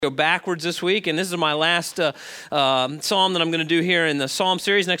Go backwards this week, and this is my last psalm that I'm going to do here in the psalm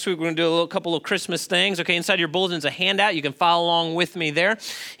series. Next week, we're going to do a couple of Christmas things. Okay, inside your bulletin is a handout. You can follow along with me there.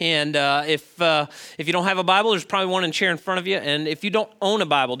 And if you don't have a Bible, there's probably one in the chair in front of you. And if you don't own a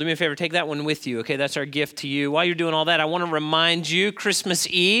Bible, do me a favor, take that one with you. Okay, that's our gift to you. While you're doing all that, I want to remind you, Christmas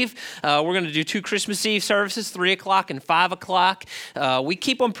Eve, we're going to do 2 Christmas Eve services, 3 o'clock and 5 o'clock. We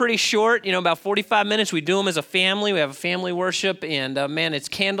keep them pretty short, about 45 minutes. We do them as a family. We have a family worship, and man, it's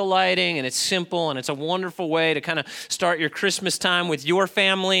candle lighting, and it's simple, and it's a wonderful way to kind of start your Christmas time with your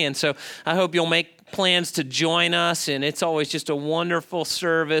family. And so I hope you'll make plans to join us, and it's always just a wonderful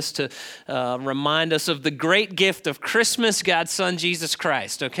service to remind us of the great gift of Christmas, God's Son, Jesus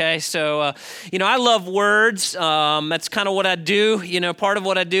Christ, okay? So, I love words. That's kind of what I do. Part of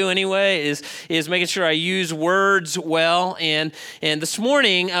what I do anyway is making sure I use words well, and this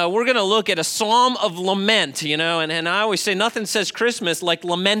morning, we're going to look at a psalm of lament, and I always say nothing says Christmas like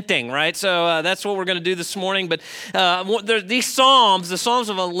lamenting, right? So that's what we're going to do this morning, but these psalms, the psalms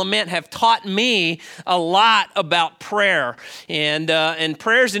of a lament, have taught me a lot about prayer, and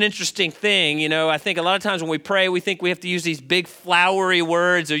prayer is an interesting thing. I think a lot of times when we pray, we think we have to use these big flowery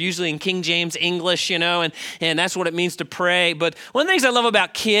words. They're usually in King James English, and that's what it means to pray. But one of the things I love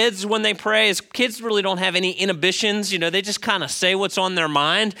about kids when they pray is kids really don't have any inhibitions. They just kind of say what's on their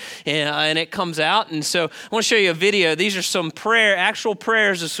mind, and it comes out. And so I want to show you a video. These are some actual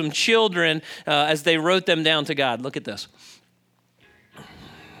prayers of some children as they wrote them down to God. Look at this.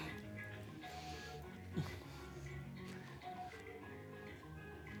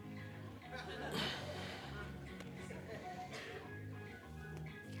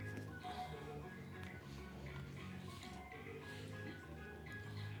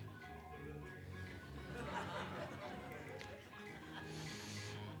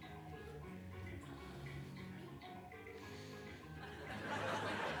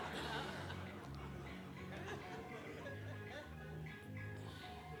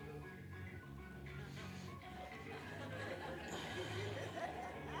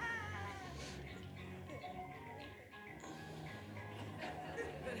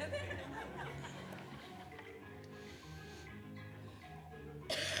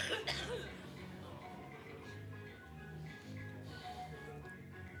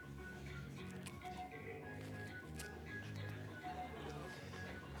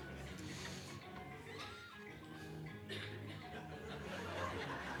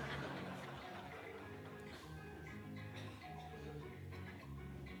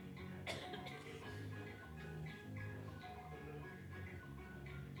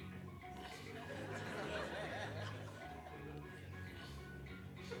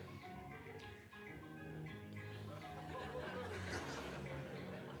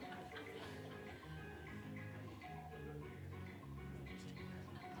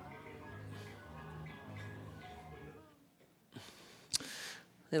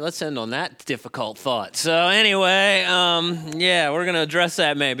 Hey, let's end on that difficult thought. So anyway, we're going to address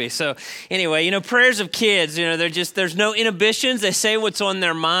that maybe. So anyway, prayers of kids, there's no inhibitions. They say what's on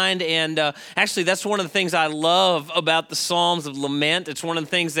their mind. And actually, that's one of the things I love about the Psalms of Lament. It's one of the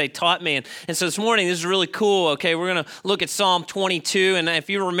things they taught me. And so this morning, this is really cool. Okay, we're going to look at Psalm 22. And if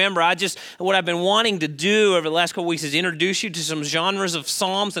you remember, what I've been wanting to do over the last couple weeks is introduce you to some genres of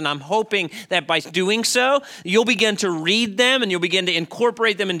Psalms. And I'm hoping that by doing so, you'll begin to read them and you'll begin to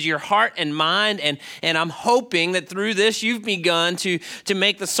incorporate them into your heart and mind, and I'm hoping that through this you've begun to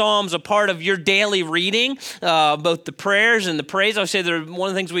make the Psalms a part of your daily reading, both the prayers and the praise. I would say they're one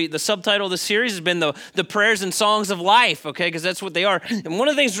of the things the subtitle of the series has been the prayers and songs of life, okay, because that's what they are. And one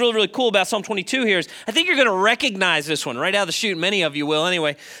of the things really, really cool about Psalm 22 here is I think you're going to recognize this one right out of the chute. Many of you will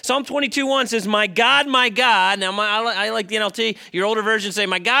anyway. Psalm 22:1 says, my God, now I like the NLT. Your older versions say,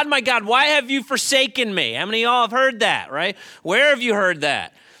 my God, why have you forsaken me? How many of y'all have heard that, right? Where have you heard that?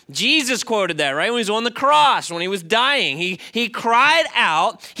 Jesus quoted that, right? When he was on the cross, when he was dying, he cried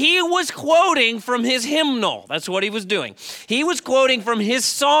out. He was quoting from his hymnal. That's what he was doing. He was quoting from his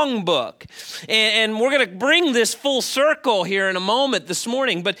songbook. And we're going to bring this full circle here in a moment this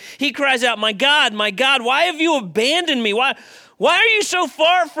morning. But he cries out, my God, why have you abandoned me? Why are you so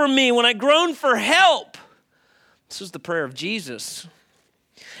far from me when I groan for help? This is the prayer of Jesus.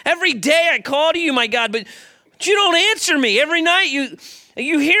 Every day I call to you, my God, but you don't answer me. Every night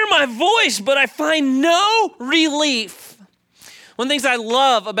you hear my voice, but I find no relief. One of the things I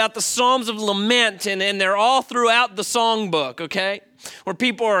love about the Psalms of Lament, and they're all throughout the songbook, okay, where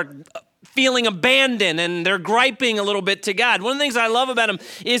people are feeling abandoned and they're griping a little bit to God. One of the things I love about them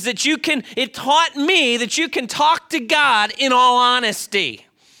is that it taught me that you can talk to God in all honesty.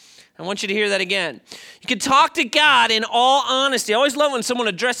 I want you to hear that again. You can talk to God in all honesty. I always love when someone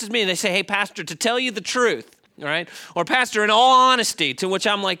addresses me and they say, hey, pastor, to tell you the truth, all right? Or pastor, in all honesty, to which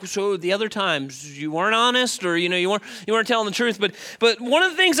I'm like, so the other times you weren't honest, or you weren't telling the truth. But one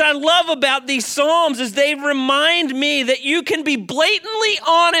of the things I love about these Psalms is they remind me that you can be blatantly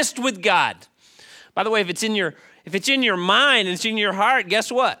honest with God. By the way, if it's in your mind and it's in your heart,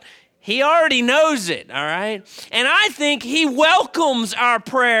 guess what? He already knows it, all right? And I think he welcomes our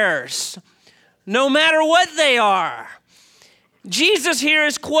prayers, no matter what they are. Jesus here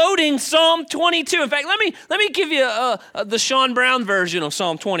is quoting Psalm 22. In fact, let me give you the Sean Brown version of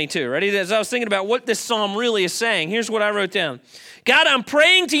Psalm 22. Ready? As I was thinking about what this psalm really is saying, here's what I wrote down. God, I'm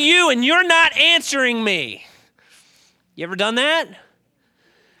praying to you and you're not answering me. You ever done that?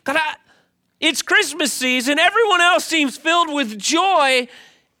 God, it's Christmas season. Everyone else seems filled with joy,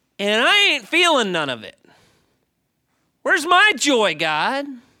 and I ain't feeling none of it. Where's my joy, God?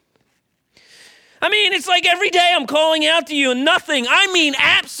 I mean, it's like every day I'm calling out to you and nothing. I mean,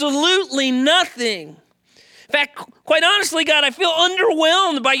 absolutely nothing. In fact, quite honestly, God, I feel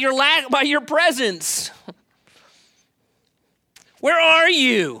underwhelmed by your presence. Where are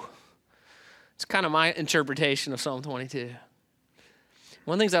you? It's kind of my interpretation of Psalm 22.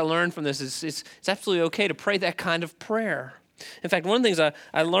 One of the things I learned from this is it's absolutely okay to pray that kind of prayer. In fact, one of the things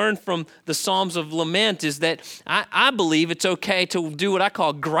I learned from the Psalms of Lament is that I believe it's okay to do what I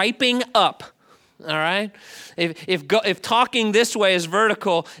call griping up. All right? If talking this way is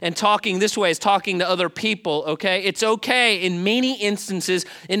vertical and talking this way is talking to other people, okay? It's okay in many instances,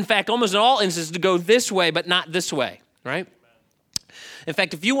 in fact, almost in all instances, to go this way but not this way, right? In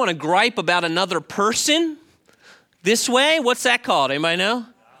fact, if you want to gripe about another person this way, what's that called? Anybody know?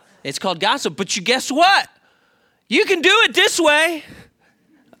 It's called gossip. But you guess what? You can do it this way.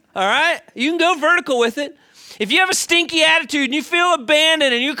 All right? You can go vertical with it. If you have a stinky attitude and you feel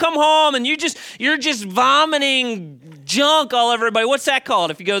abandoned and you come home and you're just vomiting junk all over everybody, what's that called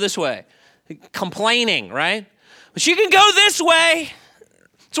if you go this way? Complaining, right? But you can go this way.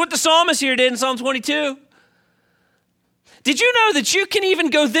 That's what the psalmist here did in Psalm 22. Did you know that you can even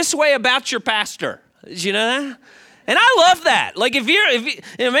go this way about your pastor? Did you know that? And I love that. Like if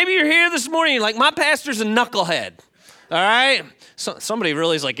maybe you're here this morning, you're like, my pastor's a knucklehead. All right? Somebody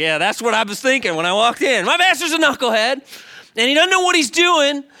really is like, yeah, that's what I was thinking when I walked in. My pastor's a knucklehead, and he doesn't know what he's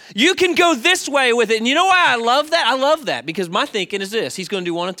doing. You can go this way with it. And you know why I love that? I love that because my thinking is this. He's going to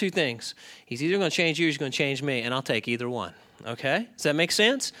do one of two things. He's either going to change you or he's going to change me, and I'll take either one. Okay? Does that make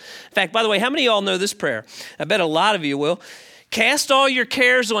sense? In fact, by the way, how many of y'all know this prayer? I bet a lot of you will. Cast all your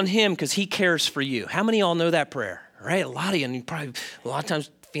cares on him because he cares for you. How many of y'all know that prayer? Right? A lot of you, and you probably a lot of times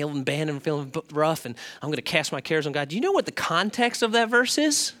feeling abandoned, feeling rough, and I'm going to cast my cares on God. Do you know what the context of that verse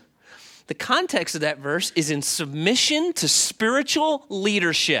is? The context of that verse is in submission to spiritual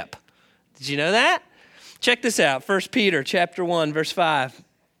leadership. Did you know that? Check this out. 1 Peter chapter 1, verse 5.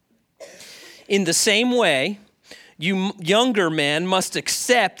 In the same way, you younger men must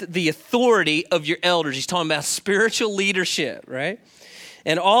accept the authority of your elders. He's talking about spiritual leadership, right?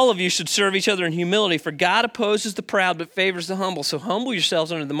 And all of you should serve each other in humility, for God opposes the proud but favors the humble. So humble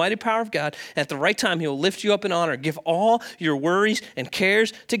yourselves under the mighty power of God. At the right time, he will lift you up in honor. Give all your worries and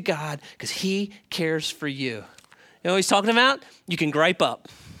cares to God because he cares for you. You know what he's talking about? You can gripe up.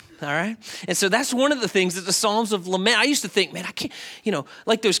 All right? And so that's one of the things that the Psalms of Lament, I used to think, man, I can't,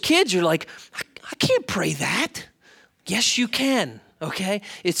 like those kids, you're like, I can't pray that. Yes, you can, okay?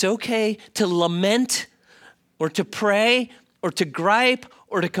 It's okay to lament or to pray or to gripe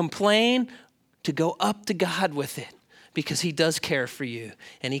or to complain, to go up to God with it because he does care for you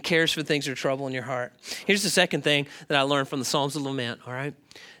and he cares for things that are trouble in your heart. Here's the second thing that I learned from the Psalms of Lament, all right?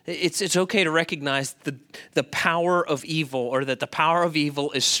 It's okay to recognize the power of evil or that the power of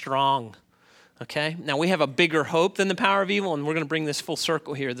evil is strong. Okay? Now, we have a bigger hope than the power of evil, and we're going to bring this full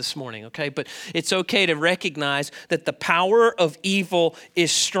circle here this morning, okay? But it's okay to recognize that the power of evil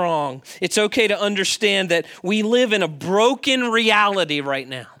is strong. It's okay to understand that we live in a broken reality right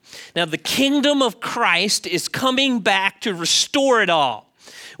now. Now, the kingdom of Christ is coming back to restore it all.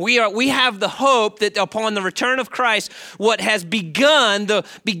 We have the hope that upon the return of Christ, what has begun, the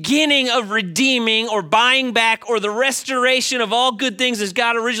beginning of redeeming or buying back or the restoration of all good things as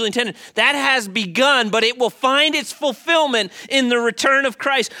God originally intended, that has begun, but it will find its fulfillment in the return of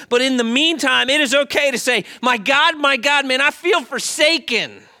Christ. But in the meantime, it is okay to say, my God, man, I feel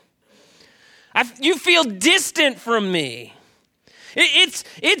forsaken. You feel distant from me.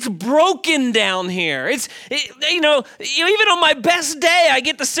 It's broken down here. Even on my best day, I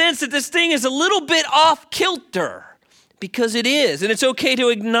get the sense that this thing is a little bit off kilter because it is, and it's okay to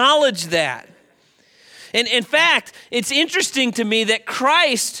acknowledge that. And in fact, it's interesting to me that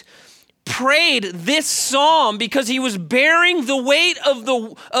Christ prayed this psalm because he was bearing the weight of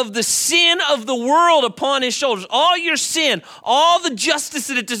the sin of the world upon his shoulders. All your sin, all the justice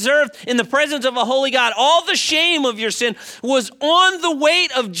that it deserved in the presence of a holy God, all the shame of your sin was on the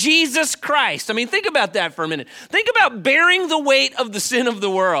weight of Jesus Christ. I mean, think about that for a minute. Think about bearing the weight of the sin of the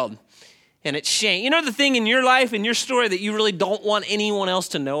world and its shame. You know the thing in your life, in your story that you really don't want anyone else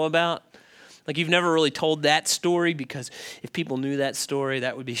to know about? Like you've never really told that story because if people knew that story,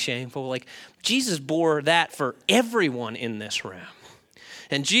 that would be shameful. Like Jesus bore that for everyone in this room.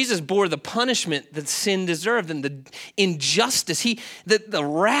 And Jesus bore the punishment that sin deserved and the injustice. The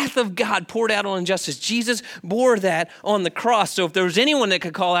wrath of God poured out on injustice. Jesus bore that on the cross. So if there was anyone that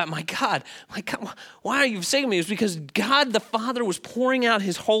could call out, my God, why are you forsaking me? It was because God the Father was pouring out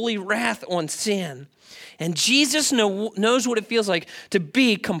his holy wrath on sin. And Jesus knows what it feels like to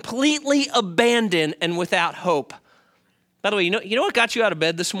be completely abandoned and without hope. By the way, you know what got you out of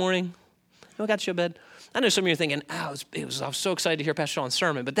bed this morning? You know what got you out of bed? I know some of you are thinking, I was so excited to hear Pastor Sean's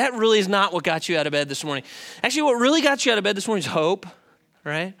sermon, but that really is not what got you out of bed this morning. Actually, what really got you out of bed this morning is hope,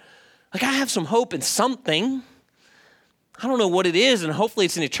 right? Like I have some hope in something. I don't know what it is, and hopefully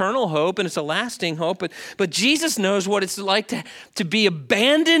it's an eternal hope and it's a lasting hope, but Jesus knows what it's like to be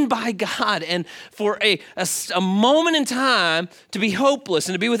abandoned by God and for a moment in time to be hopeless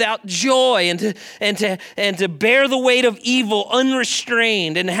and to be without joy and to bear the weight of evil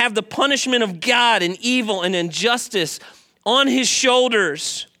unrestrained and to have the punishment of God and evil and injustice on his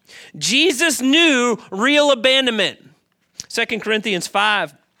shoulders. Jesus knew real abandonment. 2 Corinthians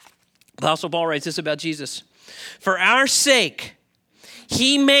 5, Apostle Paul writes this about Jesus. For our sake,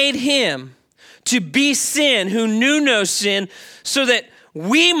 he made him to be sin who knew no sin so that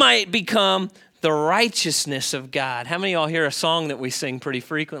we might become the righteousness of God. How many of y'all hear a song that we sing pretty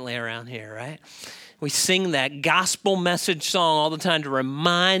frequently around here, right? We sing that gospel message song all the time to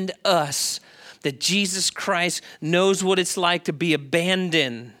remind us that Jesus Christ knows what it's like to be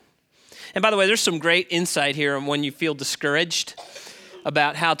abandoned. And by the way, there's some great insight here on when you feel discouraged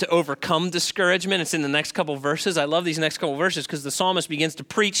about how to overcome discouragement. It's in the next couple verses. I love these next couple verses because the psalmist begins to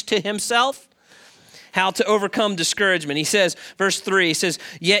preach to himself how to overcome discouragement. He says, verse 3, he says,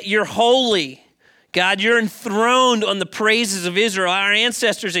 yet you're holy. God, you're enthroned on the praises of Israel. Our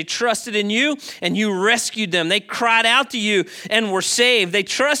ancestors, they trusted in you and you rescued them. They cried out to you and were saved. They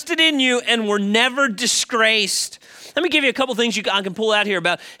trusted in you and were never disgraced. Let me give you a couple things I can pull out here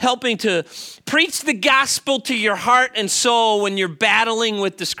about helping to preach the gospel to your heart and soul when you're battling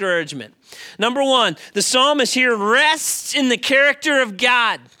with discouragement. Number one, the psalmist here rests in the character of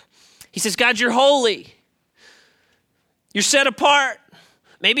God. He says, God, you're holy. You're set apart.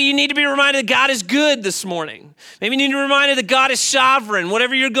 Maybe you need to be reminded that God is good this morning. Maybe you need to be reminded that God is sovereign,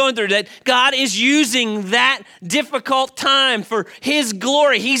 whatever you're going through, that God is using that difficult time for his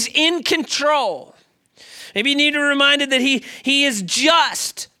glory. He's in control. Maybe you need to be reminded that he is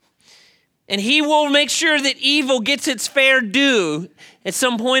just and he will make sure that evil gets its fair due at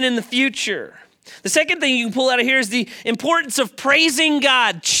some point in the future. The second thing you can pull out of here is the importance of praising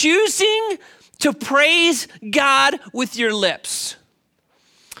God, choosing to praise God with your lips.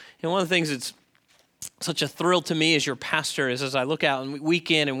 You know, one of the things that's such a thrill to me as your pastor is as I look out and week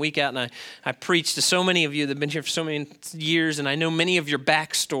in and week out and I preach to so many of you that have been here for so many years and I know many of your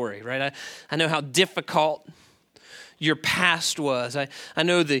backstory, right? I know how difficult your past was. I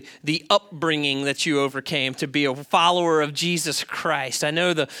know the upbringing that you overcame to be a follower of Jesus Christ. I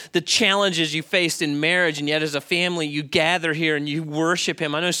know the challenges you faced in marriage, and yet as a family you gather here and you worship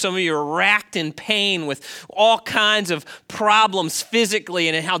him. I know some of you are racked in pain with all kinds of problems physically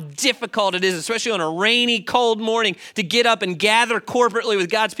and how difficult it is, especially on a rainy, cold morning, to get up and gather corporately with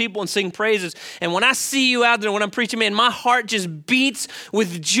God's people and sing praises. And when I see you out there, when I'm preaching, man, my heart just beats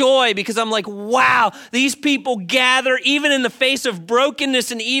with joy because I'm like, wow, these people gather even in the face of brokenness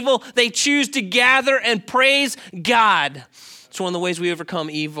and evil. They choose to gather and praise God. It's one of the ways we overcome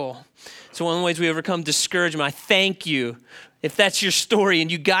evil. It's one of the ways we overcome discouragement. I thank you. If that's your story and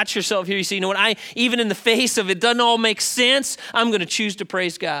you got yourself here, you say, you know what, even in the face of it doesn't all make sense, I'm going to choose to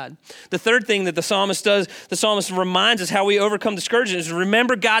praise God. The third thing that the psalmist does, the psalmist reminds us how we overcome discouragement is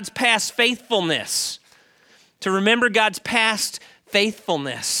remember God's past faithfulness. To remember God's past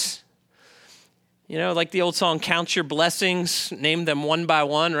faithfulness. You know, like the old song, count your blessings, name them one by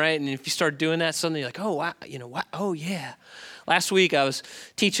one, right? And if you start doing that, suddenly you're like, oh, wow, you know what? Oh, yeah. Last week I was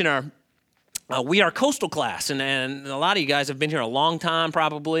teaching our we are Coastal class, and a lot of you guys have been here a long time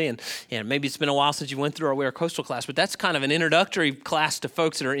probably, and maybe it's been a while since you went through our We Are Coastal class, but that's kind of an introductory class to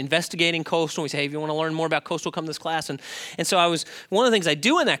folks that are investigating coastal. We say, hey, if you want to learn more about coastal, come to this class. And so one of the things I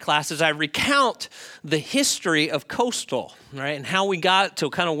do in that class is I recount the history of coastal, right, and how we got to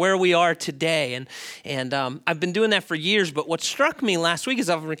kind of where we are today. And I've been doing that for years, but what struck me last week is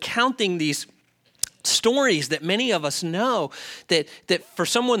I'm recounting these stories that many of us know that for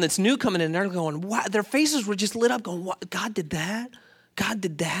someone that's new coming in, they're going, wow, their faces were just lit up going, what? God did that? God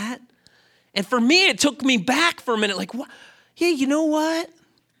did that? And for me, it took me back for a minute, like, what? Yeah, you know what?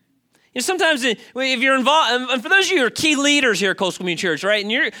 You know, sometimes if you're involved, and for those of you who are key leaders here at Coastal Community Church, right, and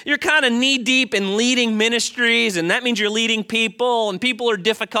you're kind of knee deep in leading ministries, and that means you're leading people, and people are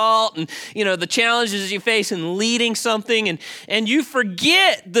difficult, and you know the challenges you face in leading something, and you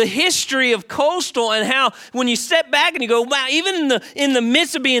forget the history of Coastal and how when you step back and you go, wow, even in the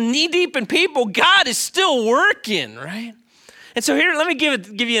midst of being knee deep in people, God is still working, right? And so here, let me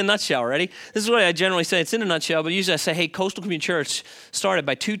give you a nutshell, ready? This is what I generally say. It's in a nutshell, but usually I say, hey, Coastal Community Church started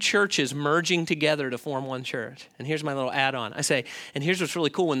by two churches merging together to form one church. And here's my little add-on. I say, and here's what's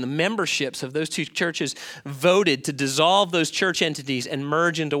really cool. When the memberships of those two churches voted to dissolve those church entities and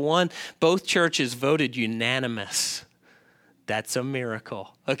merge into one, both churches voted unanimous. That's a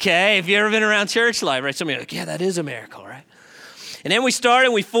miracle, okay? If you've ever been around church life, right? Some of you are like, yeah, that is a miracle, right? And then we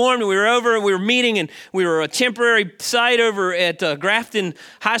started, we formed, and we were meeting, and we were a temporary site over at Grafton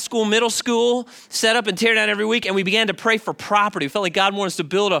High School, Middle School, set up and tear down every week, and we began to pray for property. We felt like God wanted us to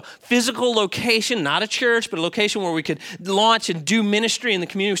build a physical location, not a church, but a location where we could launch and do ministry in the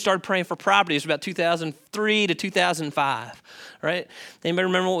community. We started praying for property. It was about 2003 to 2005, right? Anybody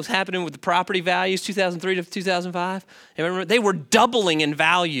remember what was happening with the property values 2003 to 2005? Remember, they were doubling in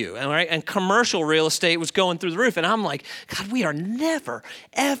value, right? And commercial real estate was going through the roof. And I'm like, God, we are never,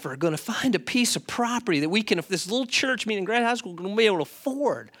 ever going to find a piece of property that we can, if this little church meeting in Grant High School, going to be able to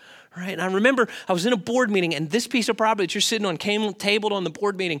afford, right? And I remember I was in a board meeting, and this piece of property that you're sitting on came tabled on the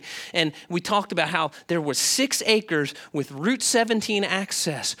board meeting, and we talked about how there was 6 acres with Route 17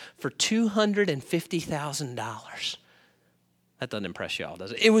 access for $250,000. That doesn't impress y'all,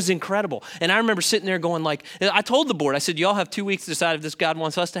 does it? It was incredible. And I remember sitting there going like, I told the board, I said, y'all have 2 weeks to decide if this God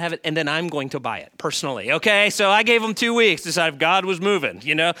wants us to have it, and then I'm going to buy it personally, okay? So I gave them 2 weeks to decide if God was moving,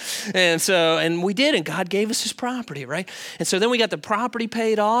 you know? And we did, and God gave us his property, right? And so then we got the property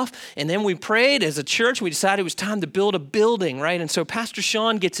paid off, and then we prayed as a church, and we decided it was time to build a building, right? And so Pastor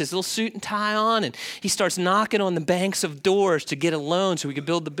Sean gets his little suit and tie on, and he starts knocking on the banks of doors to get a loan so we could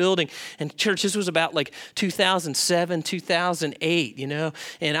build the building. And church, this was about like 2007, 2008, you know?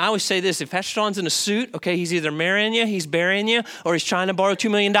 And I always say this, if Pastor Sean's in a suit, okay, he's either marrying you, he's burying you, or he's trying to borrow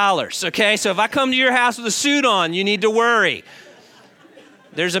 $2 million, okay? So if I come to your house with a suit on, you need to worry.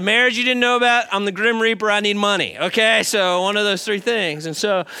 There's a marriage you didn't know about, I'm the Grim Reaper, I need money, okay? So one of those 3 things. And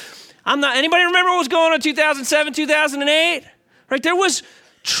so anybody remember what was going on in 2007, 2008? Right, there was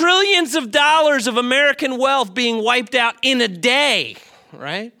trillions of dollars of American wealth being wiped out in a day,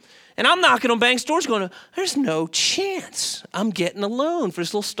 right? And I'm knocking on banks' doors going, there's no chance I'm getting a loan for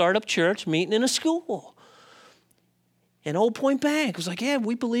this little startup church meeting in a school. And Old Point Bank was like, yeah,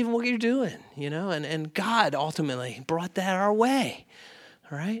 we believe in what you're doing, you know, and God ultimately brought that our way,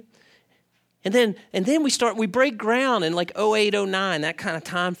 all right? And then we break ground in like 08, 09, that kind of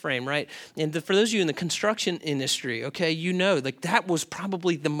time frame, right? And for those of you in the construction industry, okay, you know, like that was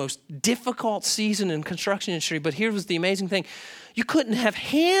probably the most difficult season in construction industry. But here was the amazing thing. You couldn't have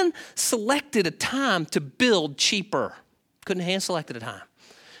hand-selected a time to build cheaper. Couldn't hand-selected a time.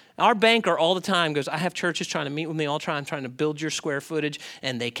 Our banker all the time goes, I have churches trying to meet with me all the time, trying to build your square footage,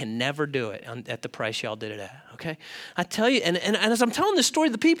 and they can never do it at the price y'all did it at, okay? I tell you, and as I'm telling this story,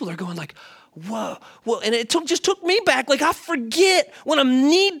 the people are going like, whoa, well, and it just took me back. Like I forget when I'm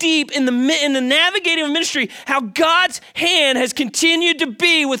knee deep in the navigating of ministry, how God's hand has continued to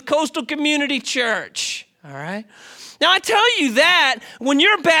be with Coastal Community Church, all right? Now, I tell you that when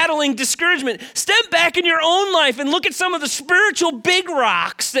you're battling discouragement, step back in your own life and look at some of the spiritual big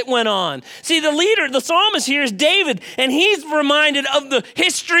rocks that went on. See, the psalmist here is David, and he's reminded of the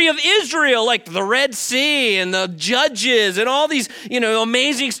history of Israel, like the Red Sea and the Judges and all these, you know,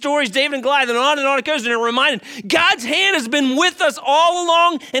 amazing stories, David and Goliath, and on it goes. And they're reminded God's hand has been with us all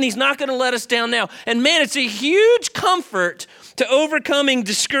along, and he's not going to let us down now. And man, it's a huge comfort to overcoming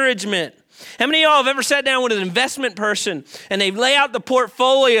discouragement. How many of y'all have ever sat down with an investment person and they lay out the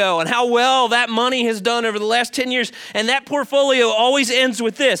portfolio and how well that money has done over the last 10 years, and that portfolio always ends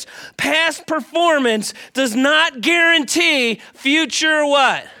with this: past performance does not guarantee future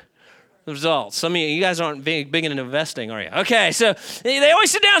what? results. Some of you guys aren't big into investing, are you? Okay, so they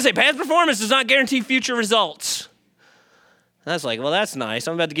always sit down and say, past performance does not guarantee future results. And I was like, well, that's nice.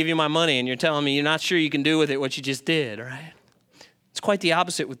 I'm about to give you my money, and you're telling me you're not sure you can do with it what you just did, right? It's quite the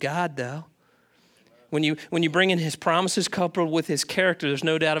opposite with God, though. When you bring in his promises coupled with his character, there's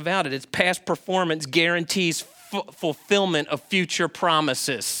no doubt about it. It's past performance guarantees fulfillment of future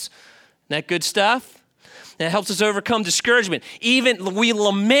promises. Isn't that good stuff? And it helps us overcome discouragement. Even we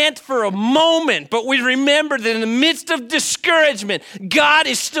lament for a moment, but we remember that in the midst of discouragement, God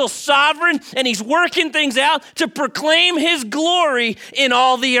is still sovereign and he's working things out to proclaim his glory in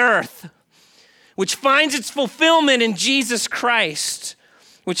all the earth, which finds its fulfillment in Jesus Christ,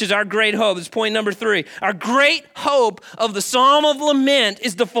 which is our great hope. That's point number 3. Our great hope of the Psalm of Lament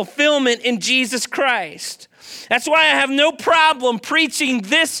is the fulfillment in Jesus Christ. That's why I have no problem preaching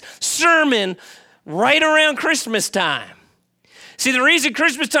this sermon right around Christmas time. See, the reason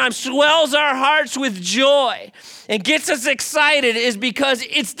Christmas time swells our hearts with joy and gets us excited is because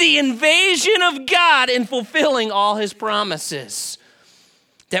it's the invasion of God in fulfilling all his promises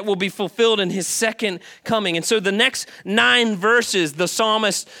that will be fulfilled in his second coming. And so the next 9 verses, the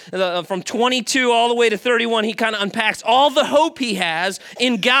psalmist, from 22 all the way to 31, he kind of unpacks all the hope he has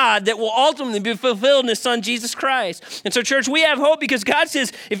in God that will ultimately be fulfilled in his son, Jesus Christ. And so, church, we have hope because God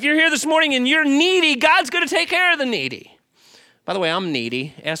says, if you're here this morning and you're needy, God's going to take care of the needy. By the way, I'm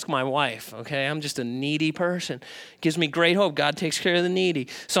needy. Ask my wife, okay? I'm just a needy person. Gives me great hope. God takes care of the needy.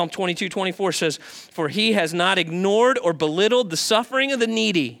 Psalm 22:24 says, for he has not ignored or belittled the suffering of the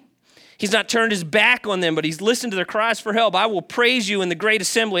needy. He's not turned his back on them, but he's listened to their cries for help. I will praise you in the great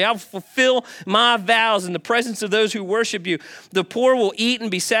assembly. I will fulfill my vows in the presence of those who worship you. The poor will eat and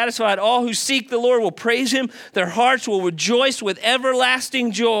be satisfied. All who seek the Lord will praise him. Their hearts will rejoice with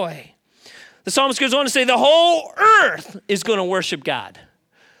everlasting joy. The psalmist goes on to say the whole earth is going to worship God.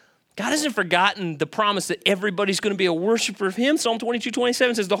 God hasn't forgotten the promise that everybody's going to be a worshiper of him. Psalm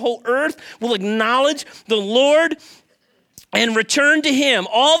 22:27 says the whole earth will acknowledge the Lord and return to him.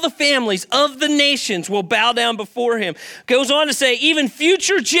 All the families of the nations will bow down before him. Goes on to say, even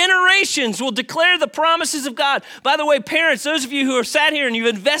future generations will declare the promises of God. By the way, parents, those of you who have sat here and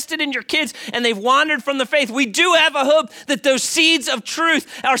you've invested in your kids and they've wandered from the faith, we do have a hope that those seeds of truth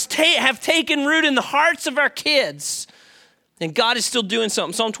have taken root in the hearts of our kids. And God is still doing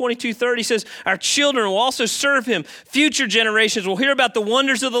something. Psalm 22:30 says, our children will also serve him. Future generations will hear about the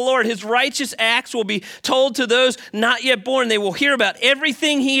wonders of the Lord. His righteous acts will be told to those not yet born. They will hear about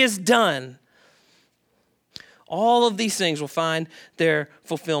everything he has done. All of these things will find their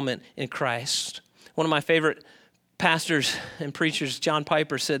fulfillment in Christ. One of my favorite pastors and preachers, John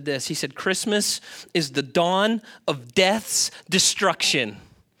Piper, said this. He said, Christmas is the dawn of death's destruction.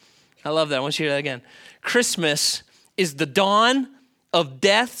 I love that. I want you to hear that again. Christmas is the dawn of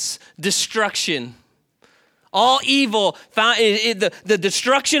death's destruction. All evil, the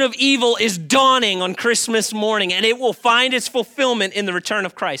destruction of evil is dawning on Christmas morning, and it will find its fulfillment in the return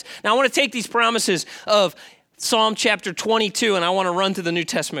of Christ. Now, I want to take these promises of Psalm chapter 22, and I want to run through the New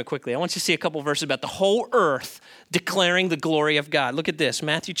Testament quickly. I want you to see a couple verses about the whole earth declaring the glory of God. Look at this,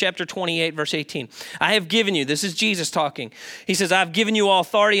 Matthew chapter 28, verse 18. I have given you, this is Jesus talking. He says, I have given you all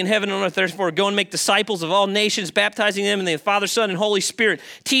authority in heaven and on earth. Therefore, go and make disciples of all nations, baptizing them in the Father, Son, and Holy Spirit.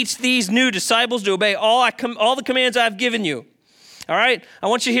 Teach these new disciples to obey all the commands I have given you. All right? I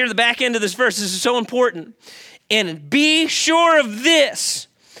want you to hear the back end of this verse. This is so important. And be sure of this.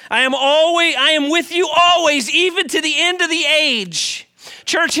 I am with you always, even to the end of the age.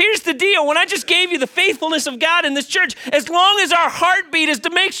 Church, here's the deal. When I just gave you the faithfulness of God in this church, as long as our heartbeat is to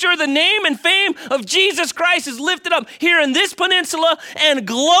make sure the name and fame of Jesus Christ is lifted up here in this peninsula and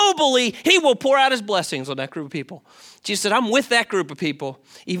globally, he will pour out his blessings on that group of people. Jesus said, I'm with that group of people,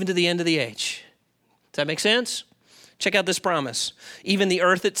 even to the end of the age. Does that make sense? Check out this promise. Even the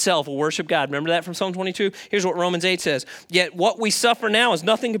earth itself will worship God. Remember that from Psalm 22? Here's what Romans 8 says. Yet what we suffer now is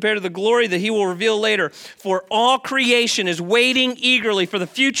nothing compared to the glory that he will reveal later. For all creation is waiting eagerly for the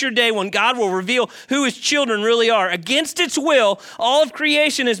future day when God will reveal who his children really are. Against its will, all of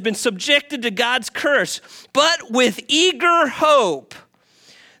creation has been subjected to God's curse. But with eager hope,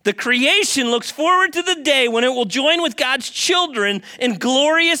 the creation looks forward to the day when it will join with God's children in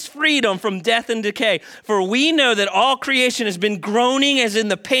glorious freedom from death and decay. For we know that all creation has been groaning as in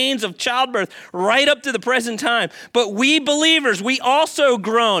the pains of childbirth right up to the present time. But we believers, we also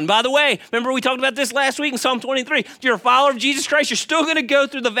groan. By the way, remember we talked about this last week in Psalm 23. If you're a follower of Jesus Christ, you're still going to go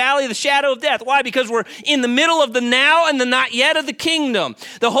through the valley of the shadow of death. Why? Because we're in the middle of the now and the not yet of the kingdom.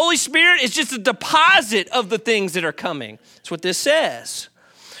 The Holy Spirit is just a deposit of the things that are coming. That's what this says.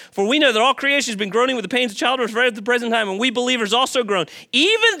 For we know that all creation has been groaning with the pains of childbirth right at the present time, and we believers also groan.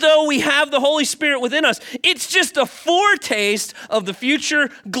 Even though we have the Holy Spirit within us, it's just a foretaste of the future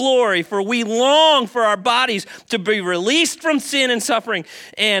glory. For we long for our bodies to be released from sin and suffering.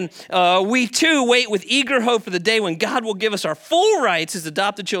 And we too wait with eager hope for the day when God will give us our full rights as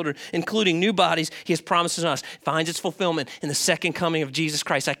adopted children, including new bodies He has promised us, finds its fulfillment in the second coming of Jesus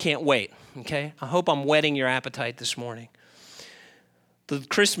Christ. I can't wait, okay? I hope I'm whetting your appetite this morning. The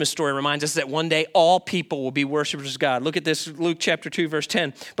Christmas story reminds us that one day all people will be worshipers of God. Look at this, Luke chapter 2, verse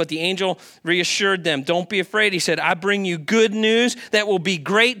 10. But the angel reassured them, don't be afraid. He said, I bring you good news that will be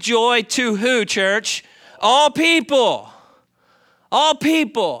great joy to who, church? All people. All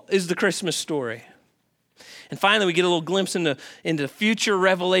people is the Christmas story. And finally, we get a little glimpse into future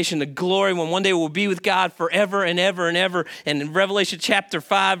revelation, the glory when one day we'll be with God forever and ever and ever. And in Revelation chapter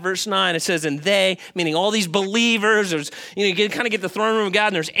 5, verse 9, it says, and they, meaning all these believers, you kind of get the throne room of God,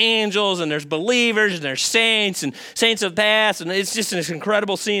 and there's angels, and there's believers, and there's saints, and saints of past, and it's just this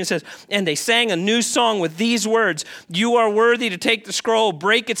incredible scene. It says, and they sang a new song with these words, you are worthy to take the scroll,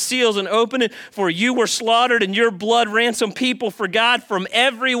 break its seals, and open it, for you were slaughtered, and your blood ransomed people for God from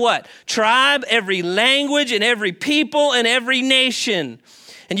every what? Tribe, every language, and every people and every nation.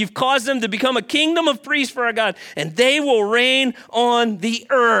 And you've caused them to become a kingdom of priests for our God, and they will reign on the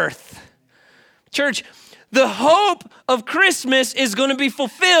earth. Church, the hope of Christmas is going to be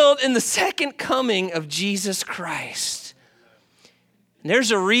fulfilled in the second coming of Jesus Christ. And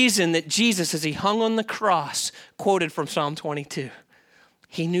there's a reason that Jesus, as he hung on the cross, quoted from Psalm 22.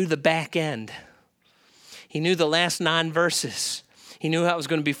 He knew the back end. He knew the last 9 verses. He knew how it was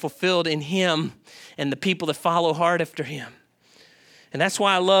going to be fulfilled in him and the people that follow hard after him. And that's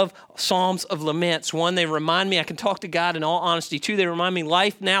why I love Psalms of Laments. 1, they remind me I can talk to God in all honesty. 2, they remind me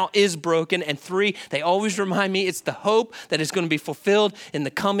life now is broken. And 3, they always remind me it's the hope that is going to be fulfilled in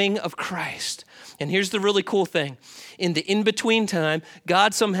the coming of Christ. And here's the really cool thing. In the in-between time,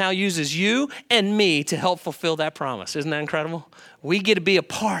 God somehow uses you and me to help fulfill that promise. Isn't that incredible? We get to be a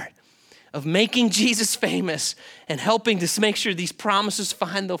part of making Jesus famous and helping to make sure these promises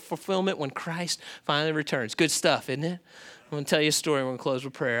find the fulfillment when Christ finally returns. Good stuff, isn't it? I'm going to tell you a story. We're going to close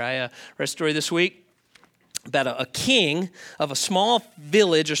with prayer. I read a story this week about a king of a small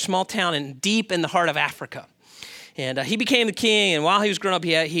village or small town deep in the heart of Africa. And he became the king, and while he was growing up,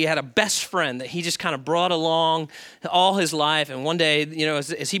 he had a best friend that he just kind of brought along all his life. And one day,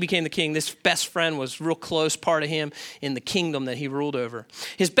 as he became the king, this best friend was a real close part of him in the kingdom that he ruled over.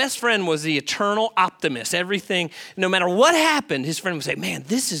 His best friend was the eternal optimist. Everything, no matter what happened, his friend would say, man,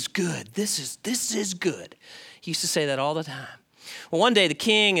 this is good. This is good. He used to say that all the time. Well, one day the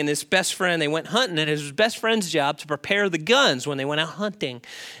king and his best friend, they went hunting, and it was his best friend's job to prepare the guns when they went out hunting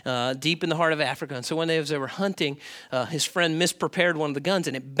deep in the heart of Africa. And so one day as they were hunting, his friend misprepared one of the guns,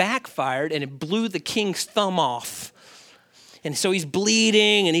 and it backfired, and it blew the king's thumb off. And so he's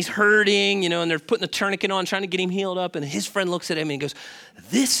bleeding, and he's hurting, and they're putting a tourniquet on, trying to get him healed up. And his friend looks at him, and he goes,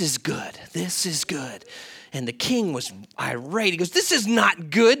 this is good. This is good. And the king was irate. He goes, this is not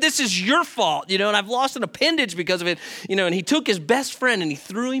good. This is your fault, and I've lost an appendage because of it, and he took his best friend and he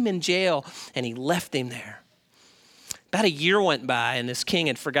threw him in jail and he left him there. About a year went by, and this king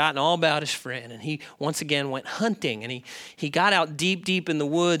had forgotten all about his friend, and he once again went hunting, and he got out deep in the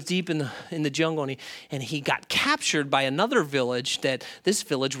woods, deep in the jungle, and he got captured by another village. This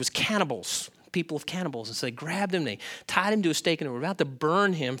village was cannibals. People of cannibals. And so they grabbed him, they tied him to a stake, and they were about to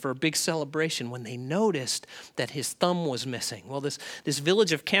burn him for a big celebration when they noticed that his thumb was missing. Well, this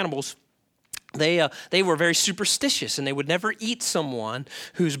village of cannibals, they were very superstitious, and they would never eat someone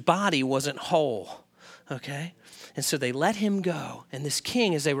whose body wasn't whole. Okay? And so they let him go. And this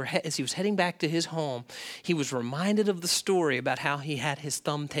king, as he was heading back to his home, he was reminded of the story about how he had his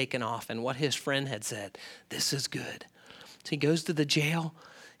thumb taken off and what his friend had said. This is good. So he goes to the jail,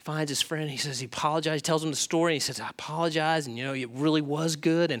 finds his friend. He says he apologized. He tells him the story. He says, I apologize. And, it really was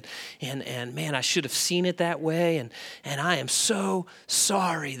good. And man, I should have seen it that way. And I am so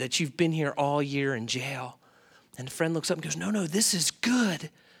sorry that you've been here all year in jail. And the friend looks up and goes, no, this is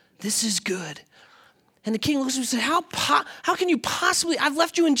good. This is good. And the king looks at him and says, how can you possibly, I've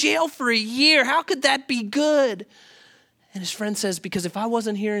left you in jail for a year. How could that be good? And his friend says, because if I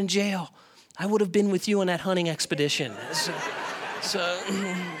wasn't here in jail, I would have been with you on that hunting expedition. So,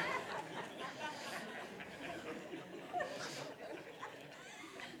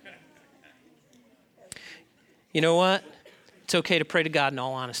 you know what? It's okay to pray to God in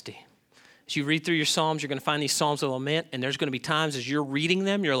all honesty. As you read through your Psalms, you're going to find these Psalms of lament, and there's going to be times as you're reading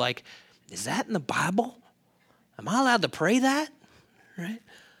them, you're like, is that in the Bible? Am I allowed to pray that? Right?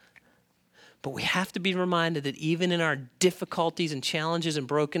 But we have to be reminded that even in our difficulties and challenges and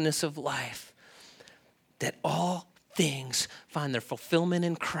brokenness of life, that all things find their fulfillment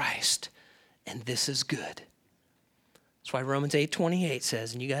in Christ, and this is good. That's why Romans 8:28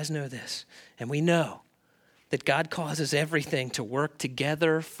 says, and you guys know this, and we know that God causes everything to work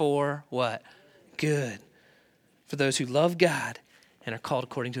together for what? Good. For those who love God and are called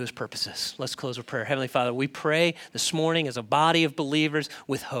according to his purposes. Let's close with prayer. Heavenly Father, we pray this morning as a body of believers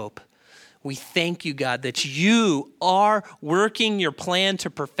with hope. We thank you, God, that you are working your plan to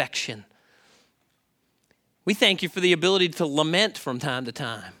perfection. We thank you for the ability to lament from time to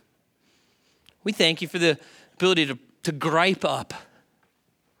time. We thank you for the ability to gripe up.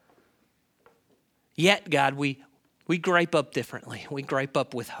 Yet, God, we gripe up differently. We gripe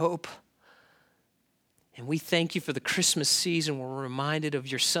up with hope. And we thank you for the Christmas season where we're reminded of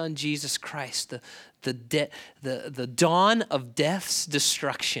your Son, Jesus Christ, the dawn of death's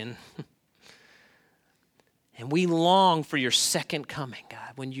destruction. And we long for your second coming,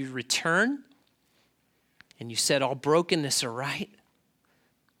 God, when you return and you set all brokenness aright,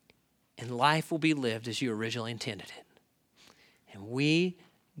 and life will be lived as you originally intended it. And we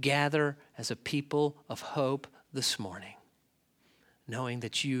gather as a people of hope this morning, knowing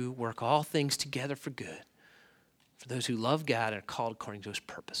that you work all things together for good, for those who love God and are called according to his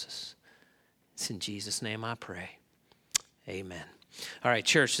purposes. It's in Jesus' name I pray. Amen. All right,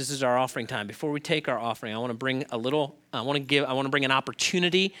 church, this is our offering time. Before we take our offering, I want to bring an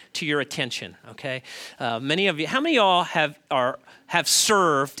opportunity to your attention, okay? Many of you, how many of y'all have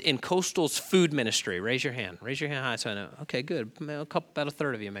served in Coastal's food ministry? Raise your hand. Raise your hand high so I know. Okay, good. About a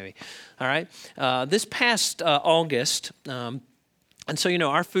third of you maybe. All right. This past August, and so,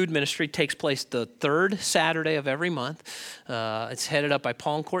 our food ministry takes place the third Saturday of every month. It's headed up by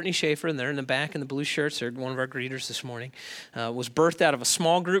Paul and Courtney Schaefer, and they're in the back in the blue shirts. They're one of our greeters this morning. Was birthed out of a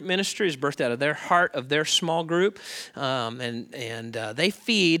small group ministry. It was birthed out of their heart of their small group. And they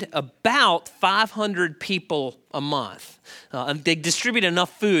feed about 500 people a month. They distribute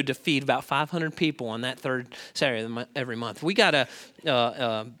enough food to feed about 500 people on that third Saturday of every month. We got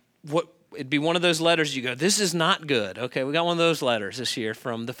it'd be one of those letters you go, this is not good. Okay, we got one of those letters this year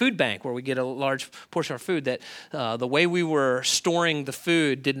from the food bank where we get a large portion of our food that the way we were storing the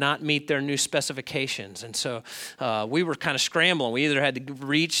food did not meet their new specifications. And so we were kind of scrambling. We either had to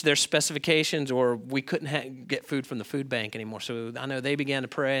reach their specifications or we couldn't get food from the food bank anymore. So I know they began to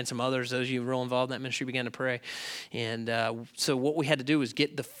pray, and some others, those of you real involved in that ministry, began to pray. And so what we had to do was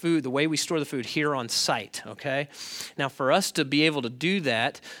get the food, the way we store the food, here on site, okay? Now, for us to be able to do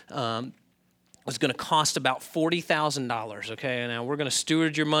that, was going to cost about $40,000, okay? Now, we're going to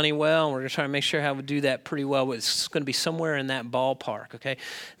steward your money well, and we're going to try to make sure how we do that pretty well, but it's going to be somewhere in that ballpark, okay?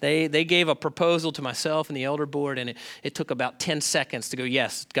 They gave a proposal to myself and the elder board, and it took about 10 seconds to go,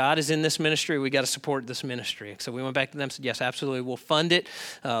 yes, God is in this ministry. We got to support this ministry. So we went back to them and said, yes, absolutely, we'll fund it.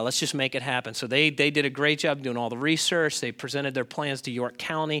 Let's just make it happen. So they did a great job doing all the research. They presented their plans to York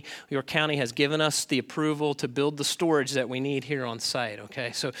County. York County has given us the approval to build the storage that we need here on site,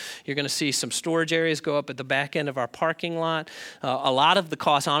 okay? So you're going to see some storage areas go up at the back end of our parking lot. A lot of the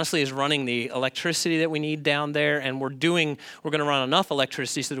cost, honestly, is running the electricity that we need down there, and we're going to run enough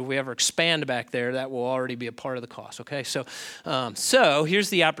electricity so that if we ever expand back there, that will already be a part of the cost. Okay, so here's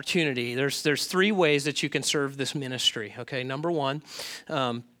the opportunity. There's three ways that you can serve this ministry. Okay, number one.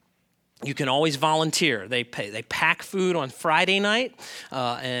 You can always volunteer. They pack food on Friday night,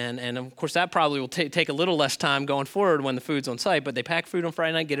 and of course that probably will take a little less time going forward when the food's on site, but they pack food on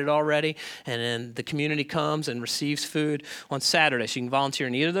Friday night, get it all ready, and then the community comes and receives food on Saturday. So you can volunteer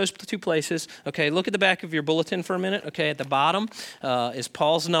in either of those two places. Okay, look at the back of your bulletin for a minute. Okay, at the bottom is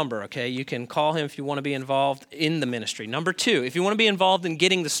Paul's number. Okay, you can call him if you want to be involved in the ministry. Number two, if you want to be involved in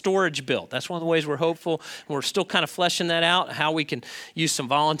getting the storage built, that's one of the ways we're hopeful. We're still kind of fleshing that out, how we can use some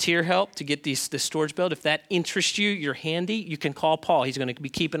volunteer help to get this storage built. If that interests you, you're handy, you can call Paul. He's going to be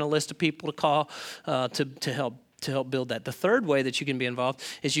keeping a list of people to call to help build that. The third way that you can be involved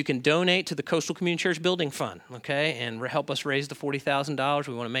is you can donate to the Coastal Community Church Building Fund, okay, and help us raise the $40,000.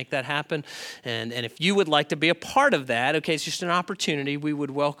 We want to make that happen. And if you would like to be a part of that, okay, it's just an opportunity. We would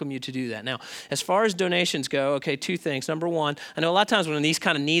welcome you to do that. Now, as far as donations go, okay, two things. Number one, I know a lot of times when these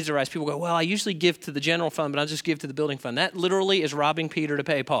kind of needs arise, people go, well, I usually give to the general fund, but I'll just give to the building fund. That literally is robbing Peter to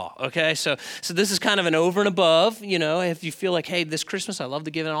pay Paul, okay? So this is kind of an over and above, if you feel like, hey, this Christmas, I love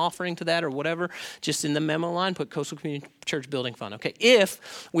to give an offering to that or whatever, just in the memo line, put Coastal Community Church Building Fund. Okay,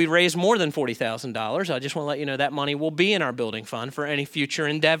 if we raise more than $40,000, I just want to let you know that money will be in our building fund for any future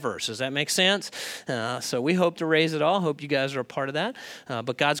endeavors. Does that make sense? So we hope to raise it all. Hope you guys are a part of that.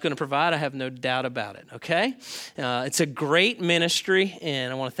 But God's going to provide. I have no doubt about it. Okay, it's a great ministry,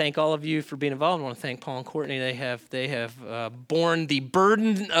 and I want to thank all of you for being involved. I want to thank Paul and Courtney. They have borne the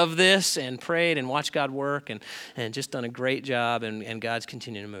burden of this and prayed and watched God work and just done a great job. And God's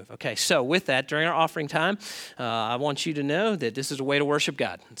continuing to move. Okay, so with that, during our offering time, I want you to know that this is a way to worship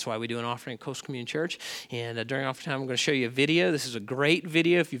God. That's why we do an offering at Coastal Community Church. And during offering time, I'm going to show you a video. This is a great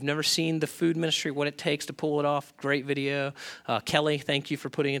video. If you've never seen the food ministry, what it takes to pull it off, great video. Kelly, thank you for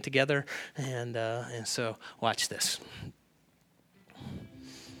putting it together. And so watch this.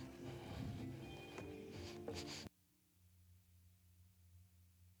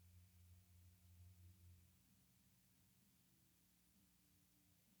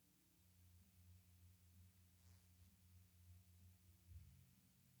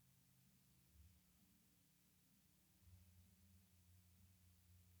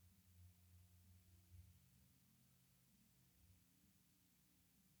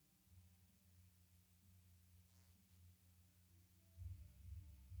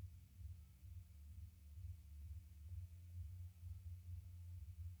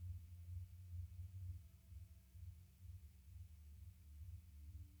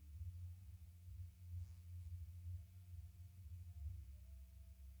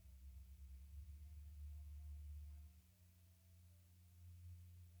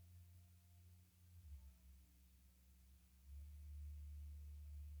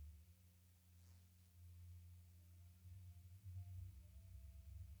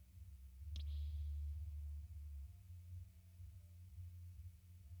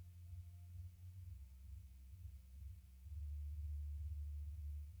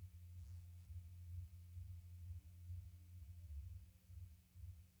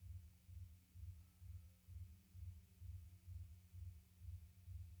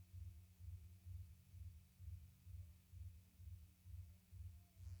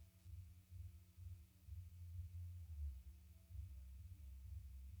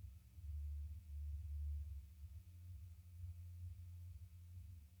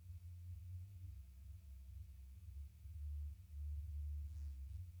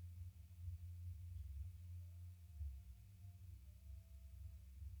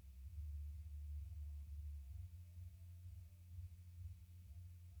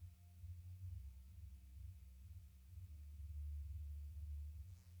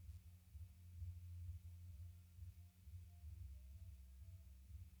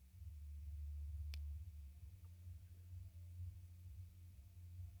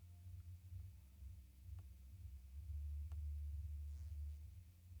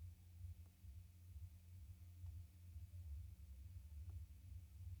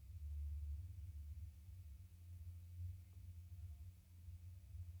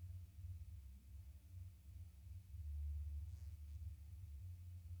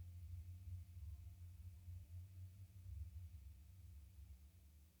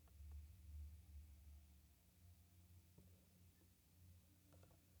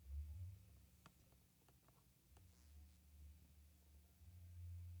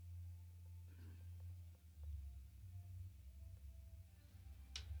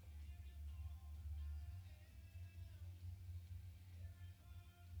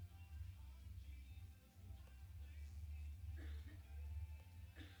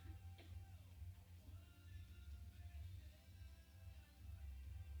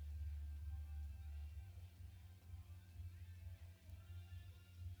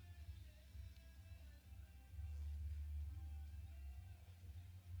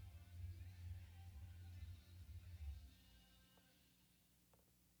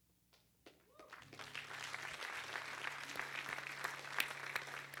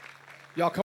 Y'all come